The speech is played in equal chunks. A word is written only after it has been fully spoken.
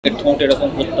ঠোঁট এরকম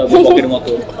করতে হবে বকের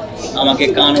মতো, আমাকে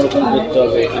কান ওরকম করতে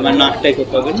হবে, আমার নাকটাই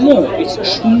করতে হবে। নো, ইটস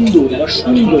সুন্দর বা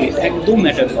সুন্দরী একদম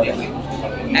ম্যাটার করে না,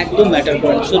 একদম ম্যাটার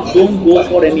করে না। So don't go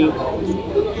for any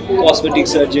cosmetic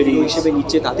surgery হিসেবে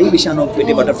নিচ্ছে, তাতেই বেশি আমার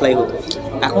পেটে বাটারফ্লাই হতো।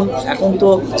 এখন এখন তো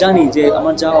জানি যে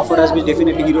আমার যা অফার আসবে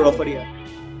ডেফিনেটলি হিরোর অফারই আসবে।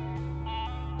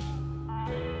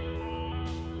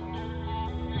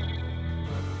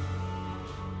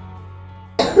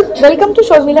 Welcome to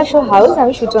Sharmila show house.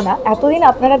 আমি সূচনা। এতদিন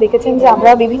আপনারা দেখেছেন যে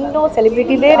আমরা বিভিন্ন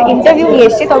সেলিব্রিটিদের ইন্টারভিউ নিয়ে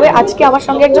এসেছি, তবে আজকে আমার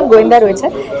সঙ্গে একজন গোয়েন্দা রয়েছে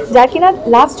যার কিনা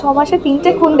লাস্ট 6 মাসে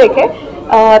 3টে খুন দেখে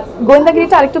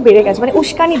গোয়েন্দাগিরিটা আরেকটু বেড়ে গেছে, মানে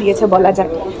উস্কানি দিয়েছে বলা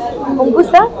যায়। অঙ্কুশ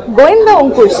দা, গোয়েন্দা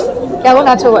অঙ্কুশ, কেমন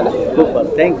আছো বলো?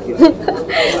 Thank you.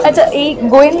 আচ্ছা, এই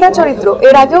গোয়েন্দা চরিত্র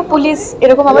এর আগেও পুলিশ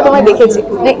এরকম আমরা তোমায় দেখেছি,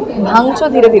 মানে ভাঙছো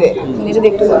ধীরে ধীরে, তুমি যদি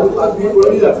একটু বলো।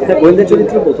 গোয়েন্দা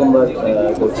চরিত্র প্রথমবার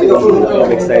করছি,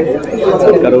 এক্সাইটেড,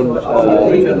 কারণ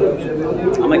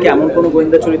আমাকে এমন কোনো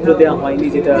গোয়েন্দা চরিত্র দেওয়া হয়নি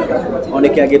যেটা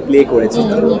অনেকে আগে প্লে করেছে।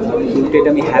 কিন্তু এটা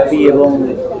আমি হ্যাপি এবং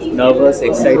নার্ভাস,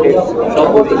 এক্সাইটেড সব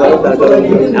বলতে পারো, তার কারণ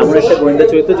এমন একটা গোয়েন্দা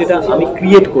চরিত্র যেটা আমি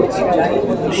ক্রিয়েট করছি,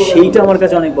 সেইটা আমার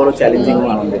কাছে অনেক বড় চ্যালেঞ্জিং এবং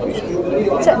আনন্দের বিষয়।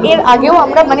 আচ্ছা, এর আগেও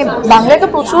আমরা মানে বাংলায় তো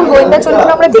প্রচুর গোয়েন্দা চরিত্র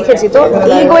আমরা দেখেছি, তো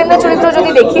এই গোয়েন্দা চরিত্র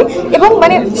যদি দেখি এবং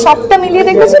মানে সবটা মিলিয়ে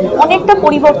দেখবো যে অনেকটা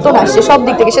পরিবর্তন আসছে সব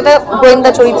দিক থেকে, সেটা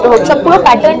গোয়েন্দা চরিত্র হোক, সব পুরো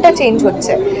প্যাটার্নটা চেঞ্জ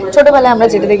হচ্ছে ছোটবেলায় আমরা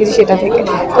যেটা দেখেছি সেটা থেকে।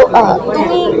 তো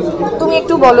তুমি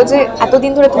একটু বলো যে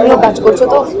এতদিন ধরে তুমিও কাজ করছো,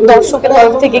 তো দর্শকের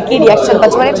তরফ থেকে কি রিয়াকশন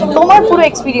পাচ্ছ, মানে তোমার পুরো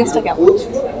এক্সপিরিয়েন্সটা কেমন?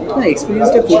 না,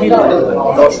 এক্সপিরিয়েন্সটা খুবই ভালো।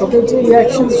 দর্শকের যে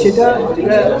রিয়াকশন সেটা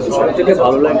যেটা সব থেকে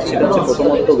ভালো লাগছে সেটা হচ্ছে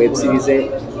প্রথমত ওয়েব সিরিজে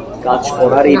কাজ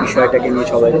করার এই বিষয়টাকে নিয়ে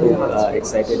সবাই খুব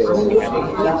এক্সাইটেড এবং হ্যাপি।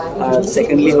 আর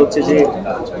সেকেন্ডলি হচ্ছে যে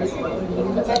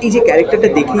এই যে ক্যারেক্টারটা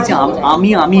দেখি যে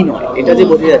আমি নয়, এটা যে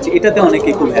বোঝা যাচ্ছে, এটাতে অনেকে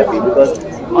খুব হ্যাপি। বিকজ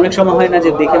অনেক সময় হয় না যে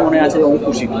দেখে মনে আছে যে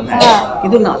অঙ্কুশই, হ্যাঁ,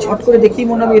 কিন্তু না, ছট করে দেখি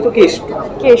মনে হবে এ তো কেষ্ট।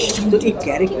 তো এই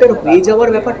ক্যারেক্টার হয়ে যাওয়ার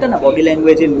ব্যাপারটা না, বডি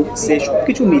ল্যাঙ্গুয়েজে, লুকসে, সব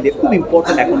কিছু মিলে খুব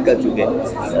ইম্পর্টেন্ট এখনকার যুগে।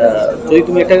 যদি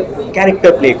তুমি একটা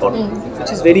ক্যারেক্টার প্লে করো, উইচ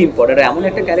ইজ ভেরি ইম্পর্টেন্ট। আর এমন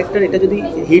একটা ক্যারেক্টার, এটা যদি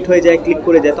হিট হয়ে যায়, ক্লিক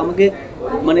করে যায়, তো আমাকে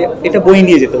মানে এটা বই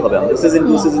নিয়ে যেতে হবে আমাদের। সিজন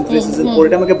 2, সিজন 3, সিজন 4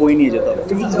 এটা আমাকে বই নিয়ে যেতে হবে।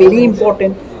 তো ইটস ভেরি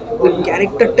ইম্পর্টেন্ট, ওই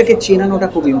ক্যারেক্টারটাকে চেনানোটা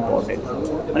খুব ইম্পর্টেন্ট।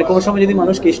 মানে কোনো সময় যদি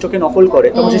মানুষ কেষ্টকে নকল করে,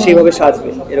 তখন সে সেইভাবে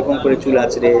সাজবে, এরকম করে চুল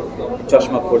আঁচড়ে,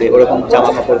 চশমা পরে, ওরকম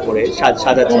জামা কাপড় পরে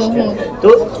সাজার চেষ্টা। তো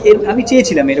আমি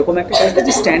চেয়েছিলাম এরকম একটা ক্যারেক্টার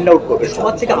যে স্ট্যান্ড আউট করবে,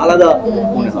 সবার থেকে আলাদা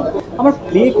মনে হয়। আমার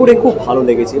প্লে করে খুব ভালো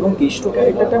লেগেছে এবং কেষ্ট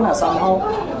ক্যারেক্টারটা না সামহাও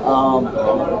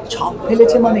ছাপ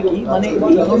ফেলেছে। মানে কি, মানে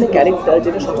এই ধরনের ক্যারেক্টার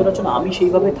যেটা সচরাচর আমি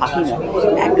সেইভাবে থাকি না,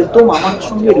 একদম আমার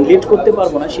সঙ্গে রিলেট করতে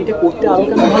পারবো না, সেটা করতে আরও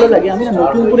কেন ভালো লাগে। আমি না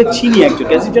নতুন করে চিনি একজন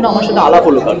ক্যাসির জন্য, আমার সাথে আলাপ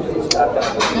হলো, কারণ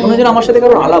কোনো যেন আমার সাথে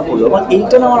কারোর আলাপ হলো, এবং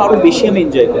এইটা না আমার আরও বেশি আমি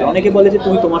এনজয় করি। অনেকে বলে যে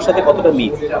তুমি তোমার সাথে কতটা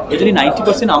মিল, এই যদি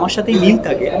 90% আমার সাথেই মিল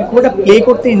থাকে, আমি খুব একটা প্লে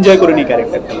করতে এনজয় করিনি।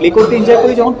 ক্যারেক্টারটা প্লে করতে এনজয়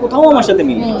করি যখন কোথাও আমার সাথে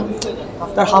মিল,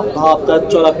 তার হাব ভাব, তার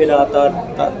চলাফেরা,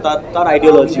 তার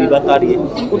আইডিওলজি বা তার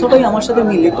কোথাওটাই আমার সাথে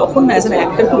মিললে, তখন না অ্যাজ অ্যান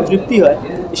অ্যাক্টর খুব তৃপ্তি হয়।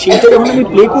 সেইটা যখন আমি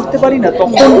প্লে করতে পারি না,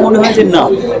 তখন মনে হয় যে না,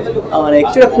 মানে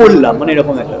একটুটা করলাম, মানে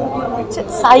এরকম একটা।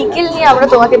 সাইকেল নিয়ে আমরা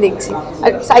তোমাকে দেখছি,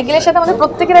 আর সাইকেলের সাথে আমাদের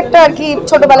প্রত্যেকের একটা আর কি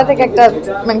ছোটবেলা থেকে একটা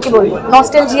মানে কি বলবো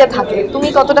নস্টালজিয়া থাকে। তুমি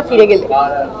কতটা ফিরে গেলে?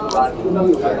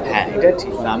 হ্যাঁ, এটা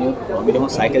ঠিক। আমি যখন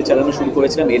সাইকেল চালানো শুরু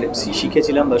করেছিলাম,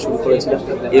 শিখেছিলাম বা শুরু করেছিলাম,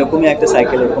 এরকমই একটা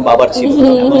সাইকেল এরকম বাবার ছিল,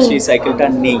 সেই সাইকেলটা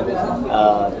নেই।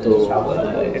 তো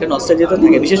এটা নস্টালজিয়া তো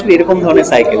থাকে, বিশেষ করে এরকম ধরনের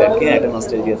সাইকেল আর কি, একটা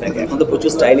নস্টালজিয়া থাকে। এখন তো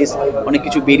প্রচুর স্টাইলিশ অনেক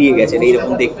কিছু বেরিয়ে গেছে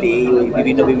এইরকম দেখতে, এই ওই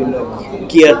বিভিন্ন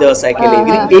গিয়ার দেওয়া সাইকেল।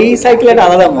 এই সাইকেল একটা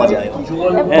আলাদা মজা।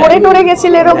 পরে টরে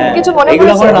গেছিল এরকম কিছু মনে পড়ছে?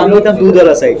 এগুলো আমার নাম দিতাম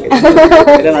দুধওয়ালা সাইকেল,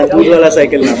 এটা না দুধওয়ালা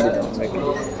সাইকেল নাম দিতাম।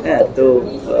 হ্যাঁ, তো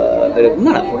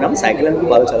না, আমি সাইকেল আমি খুব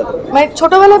ভালো চালাতাম। মানে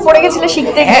ছোটবেলায় পড়ে গেছিলে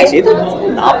শিখতে গিয়ে? হ্যাঁ, সে তো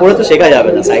না পড়ে তো শেখা যাবে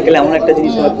না, সাইকেল এমন একটা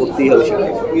জিনিস তোমার করতেই হবে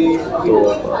শিখতে। তো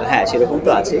হ্যাঁ, সেরকম তো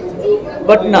আছে।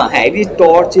 বাট না, হ্যাঁ, এই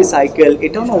টর্চ, এই সাইকেল,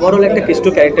 এটাও না ওভারঅল একটা কেষ্ট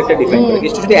ক্যারেক্টারটা ডিফাইন করে।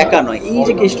 কেষ্ট যদি একা নয়, এই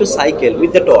যে Keshto cycle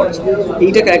with the torch,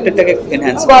 এইটা ক্যারেক্টারটাকে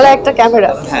এনহ্যান্স করে। বলা একটা ক্যামেরা।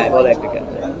 হ্যাঁ, বলা একটা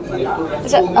ক্যামেরা।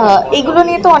 আচ্ছা, এইগুলো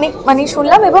নিয়ে তো অনেক মানে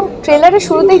শুনলাম, এবং ট্রেলারের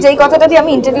শুরুতেই যেই কথাটা দিয়ে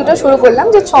আমি ইন্টারভিউটা শুরু করলাম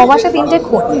যে 6 মাসে 3টে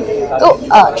খুন, তো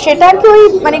সেটা আর কি ওই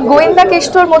মানে গোয়েন্দা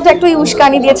কেষ্টর মধ্যে একটু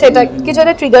উস্কানি দিয়েছে, এটা কিছু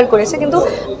একটা ট্রিগার করেছে। কিন্তু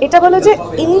এটা বলো যে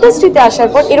ইন্ডাস্ট্রিতে আসার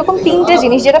পর এরকম 3টে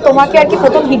জিনিস যেটা তোমাকে আর কি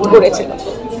প্রথম হিট করেছিল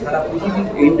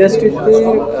ইন্ডাস্ট্রিতে,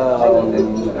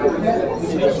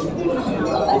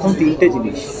 এখন 3টে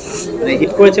জিনিস মানে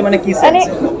হিট করেছে। মানে কি, মানে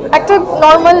একটা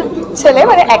নর্মাল ছেলে,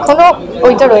 মানে এখনো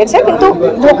ওইটা রয়েছে, কিন্তু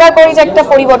ঢোকার পরে যে একটা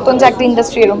পরিবর্তন, যে একটা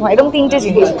ইন্ডাস্ট্রি এরকম হয়, এরকম 3টে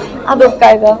জিনিস। আদব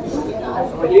কায়দা।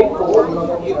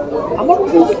 আমার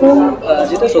প্রথম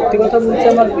যেটা সত্যি কথা বলতে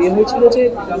আমার বিয়ে হয়েছিল যে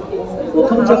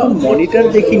প্রথম যখন মনিটর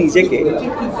দেখি নিজেকে,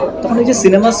 তখন এই যে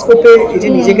সিনেমাস্কোপে এই যে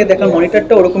নিজেকে দেখার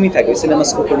মনিটরটা ওরকমই থাকে,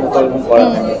 সিনেমাস্কোপের মতো এরকম করা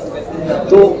থাকে।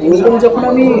 তো ওরকম যখন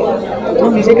আমি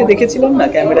প্রথম নিজেকে দেখেছিলাম না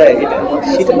ক্যামেরায়, এটা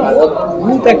সেটা না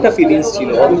অদ্ভুত একটা ফিলিংস ছিল,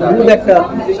 অদ্ভুত একটা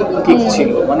কিক ছিল।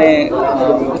 মানে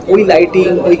ওই লাইটিং,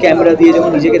 ওই ক্যামেরা দিয়ে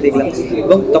যখন নিজেকে দেখলাম,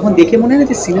 এবং তখন দেখে মনে হয় না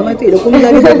যে সিনেমায় তো এরকমই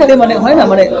লাগে দেখতে, মানে হয় না,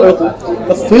 মানে ওরকম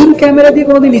ফিল্ম ক্যামেরা দিয়ে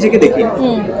কোনোদিন নিজেকে দেখি,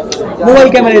 মোবাইল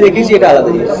ক্যামেরায় দেখেছি, এটা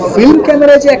আলাদা। ফিল্ম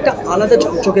ক্যামেরায় যে একটা আলাদা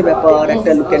ঝকঝকে ব্যাপার, একটা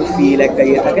লুক অ্যান্ড ফিল, একটা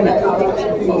ইয়ে থাকে না,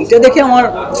 এটা দেখে আমার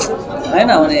হয়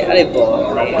না, মানে আরে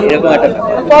এরকম একটা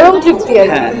পরম তৃপ্তি। হ্যাঁ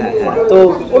হ্যাঁ হ্যাঁ, তো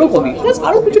ওরকমই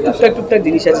আরও কিছু টুকটাক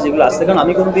জিনিস আছে যেগুলো আসতে, কারণ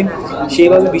আমি কোনোদিন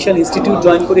সেইভাবে বিশাল ইনস্টিটিউট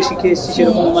জয়েন করে শিখে এসেছি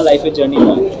সেরকম আমার লাইফের জার্নি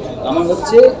নয়। আমার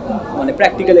হচ্ছে মানে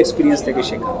প্র্যাকটিক্যাল এক্সপিরিয়েন্স থেকে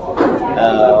শেখা।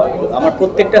 আমার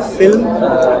প্রত্যেকটা ফিল্ম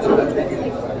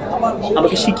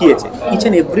আমাকে শিখিয়েছে, ইচ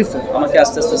অ্যান্ড এভরি ফিল্ম আমাকে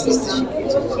আস্তে আস্তে আস্তে আস্তে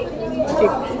শিখিয়েছে।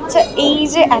 আচ্ছা, এই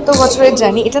যে এত বছরের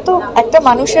জার্নি, এটা তো একটা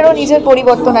মানুষেরও নিজের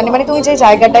পরিবর্তন আনে, মানে তুমি যে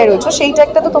জায়গাটায় রয়েছো সেইটা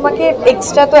একটা তো তোমাকে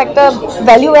এক্সট্রা তো একটা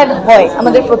ভ্যালু অ্যাড হয়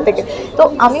আমাদের প্রত্যেকে। তো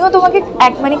আমিও তোমাকে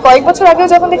মানে কয়েক বছর আগেও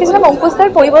যখন দেখেছিলাম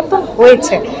অঙ্কুশদার পরিবর্তন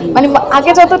হয়েছে, মানে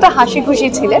আগে যতটা হাসি খুশি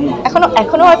ছিলে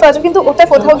এখনো হয়তো আছে, কিন্তু ওটা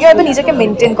কোথাও গিয়ে হয়তো নিজেকে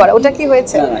মেনটেন করা, ওটা কি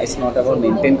হয়েছে? না, ইটস নট অ্যাবাউট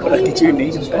মেনটেন করা, কিছুই নেই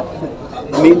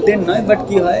মেনটেন নয়, বাট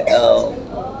কি হয়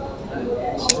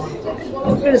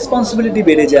রেসপন্সিবিলিটি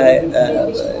বেড়ে যায়।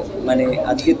 মানে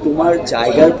আজকে তোমার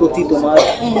জায়গার প্রতি তোমার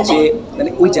যে মানে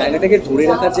ওই জায়গাটাকে ধরে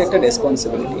রাখার যে একটা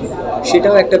রেসপন্সিবিলিটি,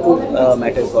 সেটাও একটা খুব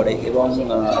ম্যাটার করে। এবং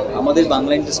আমাদের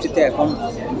বাংলা ইন্ডাস্ট্রিতে এখন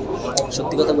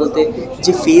সত্যি কথা বলতে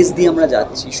যে ফেজ দিয়ে আমরা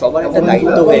যাচ্ছি, সবার একটা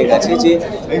দায়িত্ব হয়ে গেছে যে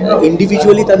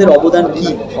ইন্ডিভিজুয়ালি তাদের অবদান কী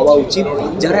হওয়া উচিত।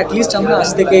 যারা অ্যাটলিস্ট আমরা আজ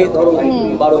থেকে ধরো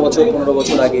 12 বছর 15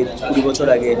 বছর আগে 20 বছর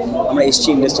আগে আমরা এসছি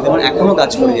ইন্ডাস্ট্রিতে, আমরা এখনও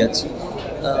কাজ করে যাচ্ছি,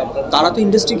 তারা তো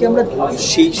ইন্ডাস্ট্রিকে আমরা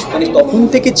সেই মানে তখন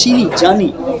থেকে চিনি জানি,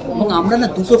 এবং আমরা না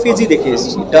দুটো ফেজই দেখে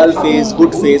এসেছি, ডাল ফেজ,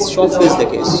 গুড ফেজ, সব ফেজ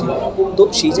দেখে এসেছি। তো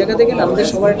সেই জায়গা থেকে না আমাদের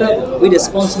সবার একটা ওই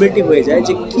রেসপন্সিবিলিটি হয়ে যায়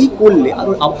যে কী করলে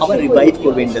আবার রিভাইভ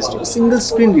করবে ইন্ডাস্ট্রি, সিঙ্গেল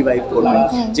স্ক্রিন রিভাইভ করবে,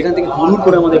 যেখান থেকে হুড়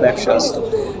করে আমাদের ব্যবসা আসতো,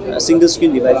 সিঙ্গেল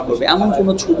স্ক্রিন রিভাইভ করবে, এমন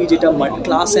কোনো ছবি যেটা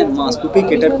ক্লাস অ্যান্ড মাস দুটোই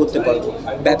কেটার করতে পারবো,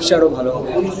 ব্যবসা আরও ভালো হবে,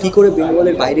 কী করে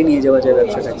বেঙ্গলের বাইরে নিয়ে যাওয়া যায়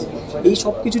ব্যবসাটাকে, এই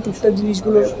সব কিছু টুকটাক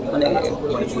জিনিসগুলো মানে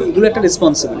এগুলো একটা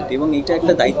রেসপন্সিবিলিটি, এবং এটা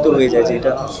একটা দায়িত্ব হয়ে যায় যে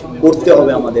এটা করতে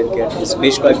হবে আমাদেরকে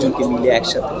বেশ কয়েকজনকে মিলে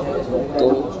একসাথে। তো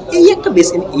এই একটা বেশ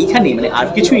এইখানেই, মানে আর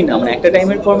কিছুই না, মানে একটা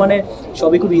টাইমের পর মানে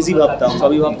সবই খুব ইজি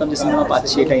সবই ভাবতাম যে সিনেমা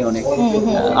পাচ্ছি এটাই অনেক,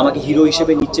 আমাকে হিরো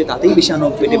হিসেবে নিচ্ছে তাতেই বেশি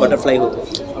আনন্দ, পেটে বাটারফ্লাই হতো।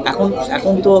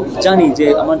 এখন তো জানি যে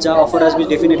আমার যা অফার আসবে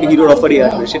ডেফিনেটলি হিরোর অফারই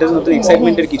আসবে, সেটা নতুন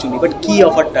এক্সাইটমেন্টের কিছু নেই, বাট কী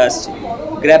অফারটা আসছে,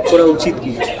 গ্র্যাব করা উচিত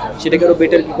কি, সেটাকে আরও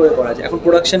বেটার কী করে করা যায়। এখন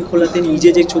প্রোডাকশন খোলাতে নিজে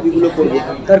যে ছবিগুলো করবো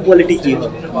তার কোয়ালিটি কী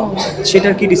হবে,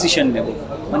 সেটার কি ডিসিশন নেব,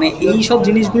 মানে এই সব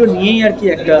জিনিসগুলো নিয়েই আর কি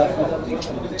একটা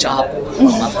চাপ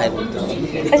মাথায় বলতে হবে।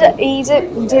 আচ্ছা, এই যে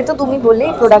যেহেতু তুমি বললে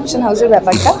প্রোডাকশন হাউসের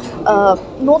ব্যাপারটা,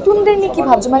 নতুনদের নিয়ে কী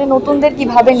ভাবছো, মানে নতুনদের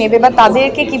কিভাবে নেবে বা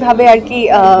তাদেরকে কিভাবে আর কি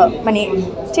মানে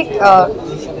ঠিক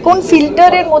কোন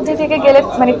ফিল্টারের মধ্যে থেকে গেলে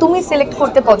মানে তুমি সিলেক্ট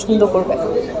করতে পছন্দ করবে?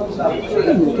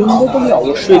 নতুনদের তো আমি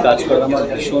অবশ্যই কাজ করার আমার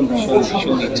ভীষণ ভীষণ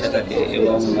ভীষণ ইচ্ছা থাকে,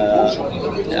 এবং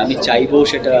আমি চাইবো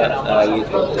সেটা ইয়ে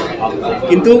করতে,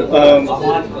 কিন্তু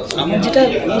আমার যেটা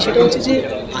সেটা হচ্ছে যে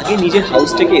আগে নিজের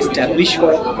হাউসটাকে এস্টাবলিশ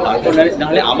করা, তারপর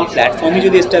নাহলে আমার প্ল্যাটফর্মে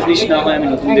যদি এস্টাবলিশ না হয় আমি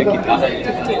নতুনদের কি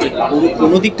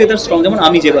কোনো দিকটা তার স্ট্রং, যেমন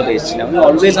আমি যেভাবে এসেছিলাম, আমি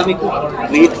অলওয়েজ আমি খুব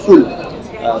গ্রেটফুল,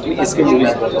 তুমি এসকে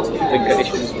মুভিজ বলো, ভেঙ্কটেশ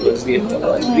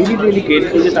রিয়েলি রিয়েলি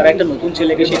গ্রেটফুল যে তারা একটা নতুন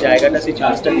ছেলেকে সেই জায়গাটা সেই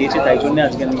চান্সটা দিয়েছে, তাই জন্য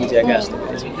আজকে আমি এই জায়গায় আসতে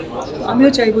পেরেছি। আমিও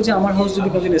চাইবো যে আমার হাউস যদি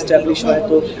কোনোদিন এস্টাবলিশ হয়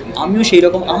তো আমিও সেই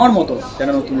রকম আমার মতো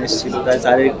যারা নতুন এসেছিল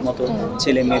তাদের মতো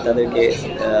ছেলে মেয়ে তাদেরকে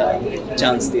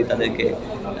চান্স দিয়ে তাদেরকে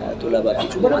তোলা বা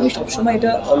কিছু। বাট আমি সবসময়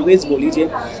এটা অলওয়েজ বলি যে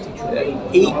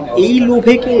এই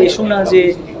লোভে কেউ এসো না যে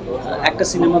একটা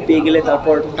সিনেমা পেয়ে গেলে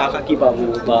তারপর টাকা কি পাবো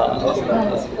বা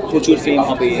প্রচুর ফেম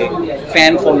হবে,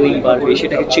 ফ্যান ফলোয়িং বাড়বে,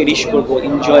 সেটাকে চেরিশ করবো,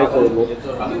 এনজয় করবো,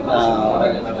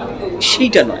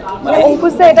 সেইটা নয়। মানে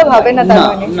এটা ভাবে না,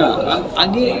 না,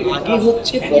 আগে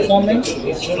হচ্ছে পারফরমেন্স,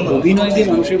 অভিনয় দিয়ে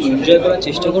মানুষের এনজয় করার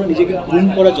চেষ্টা করো, নিজেকে গ্রুম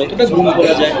করা, যতটা গ্রুম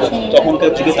করা যায়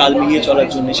তখনকার যুগে তাল মিলিয়ে চলার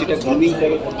জন্য সেটা গ্রুমিং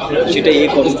করো, সেটা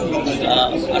করো।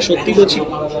 আর সত্যি বলছি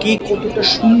কে কতটা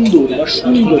সুন্দর বা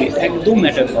সুন্দরী একদম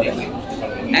ম্যাটার করে না,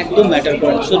 একদম ম্যাটার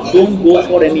করে না। So don't go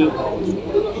for any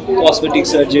cosmetic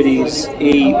surgeries,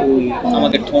 এই ওই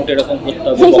আমাকে ঠোঁট এরকম করতে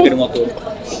হবে বকের মতো,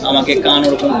 আমাকে কান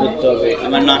ওরকম করতে হবে,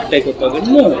 আমার নাকটাই করতে হবে,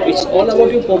 no, it's all about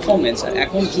your performance. আর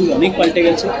এখন যুগ অনেক পাল্টে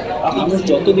গেছে, মানুষ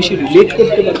যত বেশি রিলেট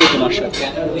করতে পারবে তোমার সাথে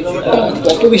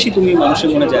তত বেশি তুমি মানুষের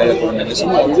মনে জায়গা করে নেবে। সো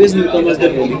আমি অলওয়েজ নিউ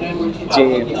কামার্সদের বলি যে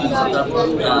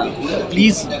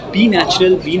please be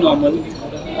natural, be normal,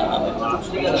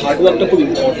 হার্ডওয়ার্কটা খুব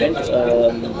ইম্পর্টেন্ট,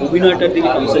 অভিনয়টার দিকে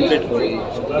কনসেন্ট্রেট করে।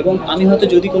 এবং আমি হয়তো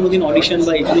যদি কোনোদিন অডিশন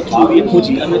বা এগুলো থ্রু দিয়ে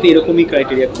খুঁজি, আমি হয়তো এরকমই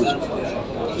ক্রাইটেরিয়া খুঁজি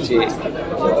যে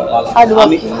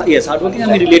আমি হার্ডওয়ার্কিং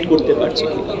আমি রিলেট করতে পারছি।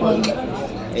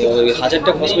 ওই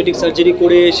 1000টা কসমেটিক সার্জারি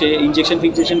করে সে ইঞ্জেকশন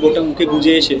ফিনজেকশন গোটা মুখে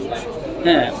গুঁজে এসে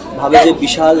ভাবে যে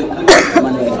বিশাল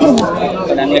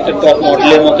মানে আমি একটা টপ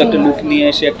মডেলের মতো একটা লুক নিয়ে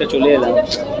এসে একটা চলে এলাম,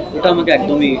 ওটা আমাকে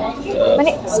একদমই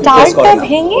মানে স্টারটা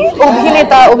ভেঙে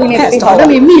অভিনেত্রী স্টারডাম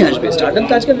এমনি আসবে। স্টারডাম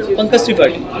তো আজকে Pankaj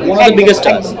Tripathi, one of the biggest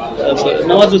stars,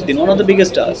 Nawazuddin, one of the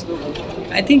biggest stars.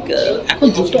 I think এখন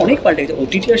যুগটা অনেক পাল্টে গেছে,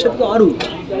 ওটিটি আসার সাথে তো আরও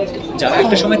যারা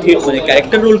একটা সময় মানে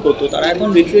ক্যারেক্টার রোল করতো তারা এখন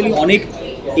লিটারেলি অনেক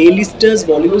এ লিস্টার্স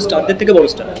বলিউড স্টারদের থেকে বড়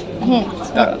স্টার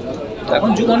তারা।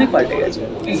 এখন যুগ অনেক পাল্টে গেছে।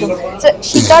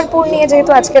 শিকারপুর নিয়ে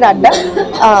যেহেতু আজকের আড্ডা,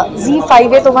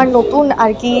 Zee5 তোমার নতুন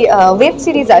আর কি ওয়েব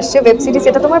সিরিজ আসছে, ওয়েব সিরিজ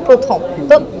এটা তোমার প্রথম।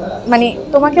 তো মানে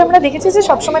তোমাকে আমরা দেখেছি যে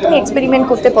সবসময় তুমি এক্সপেরিমেন্ট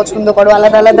করতে পছন্দ করো,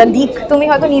 আলাদা আলাদা দিক তুমি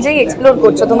হয়তো নিজেই এক্সপ্লোর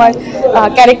করছো তোমার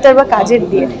ক্যারেক্টার বা কাজের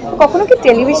দিয়ে। কখনো কি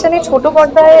টেলিভিশনে ছোট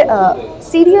পর্দায়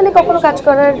সিরিয়ালে কখনো কাজ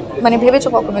করার মানে ভেবেছো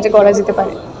কখনো যে করা যেতে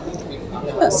পারে?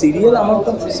 সিরিয়াল আমার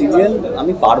তো সিরিয়াল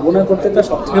আমি পারবো না করতে, তার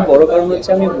সব থেকে বড় কারণ হচ্ছে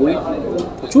আমি বই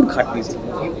প্রচুর খাটনিছি,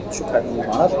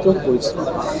 মারাত্মক পরিশ্রম।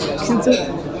 কিন্তু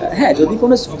হ্যাঁ, যদি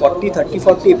কোনো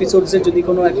 30-40 এপিসোডসের যদি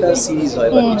কোনো একটা সিরিজ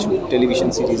হয় বা কিছু টেলিভিশন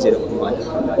সিরিজ এরকম হয়,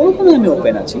 ওরকম আমি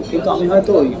ওপেন আছি। কিন্তু আমি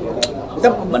হয়তো ওটা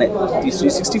মানে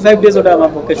 365 ডেজ ওটা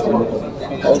আমার পক্ষে সম্ভব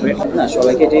হবে না।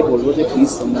 সবাইকে এটাই বলবো যে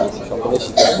প্লিজ তোমরা সকলে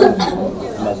শিকারপুর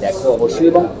দেখো অবশ্যই,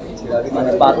 এবং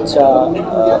মানে বাচ্চা,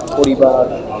 পরিবার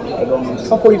এবং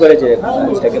সপরিবারে যে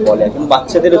যেটাকে বলে এখন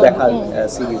বাচ্চাদেরও দেখার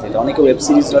সিরিজ। এটা অনেকে ওয়েব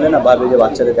সিরিজ ধরে না, ভাবে যে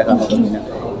বাচ্চাদের দেখার মতো কিনা,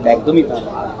 একদমই তা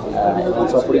না। এবং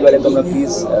সপরিবারে তোমরা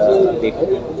প্লিজ দেখো,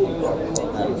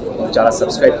 যারা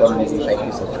সাবস্ক্রাইব করেন Zee5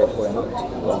 সাবস্ক্রাইব করে নাও,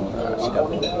 এবং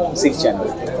Shikarpur 6 channel.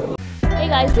 Hey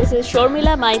guys, this is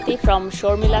Sharmila Maiti from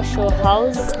Sharmila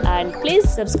Showhouse, and please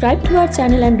subscribe to our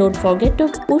channel and don't forget to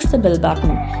push the bell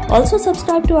button. Also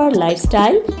subscribe to our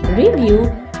lifestyle, review,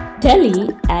 Delhi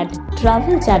and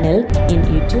travel channel in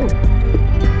YouTube.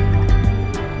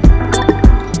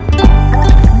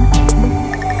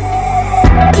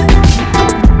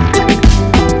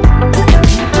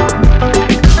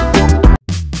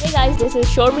 This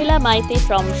is Sharmila Maiti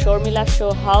from Sharmila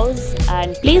Showhouse, and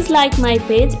please like my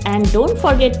page and don't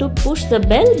forget to push the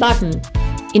bell button.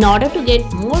 In order to get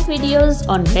more videos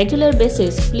on regular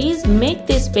basis, please make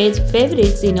this page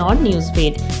favorites in your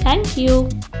newsfeed. Thank you.